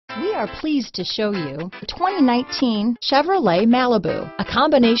We are pleased to show you the 2019 Chevrolet Malibu, a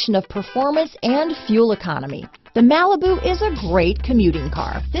combination of performance and fuel economy. The Malibu is a great commuting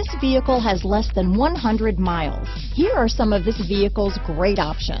car. This vehicle has less than 100 miles. Here are some of this vehicle's great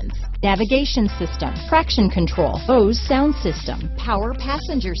options: navigation system, traction control, Bose sound system, power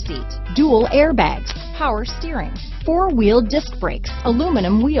passenger seat, dual airbags, power steering, four-wheel disc brakes,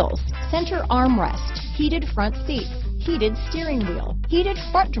 aluminum wheels, center armrest, heated front seats, heated steering wheel, heated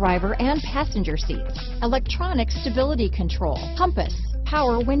front driver and passenger seats, electronic stability control, compass,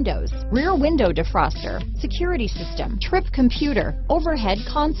 power windows, rear window defroster, security system, trip computer, overhead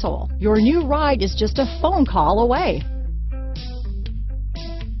console. Your new ride is just a phone call away.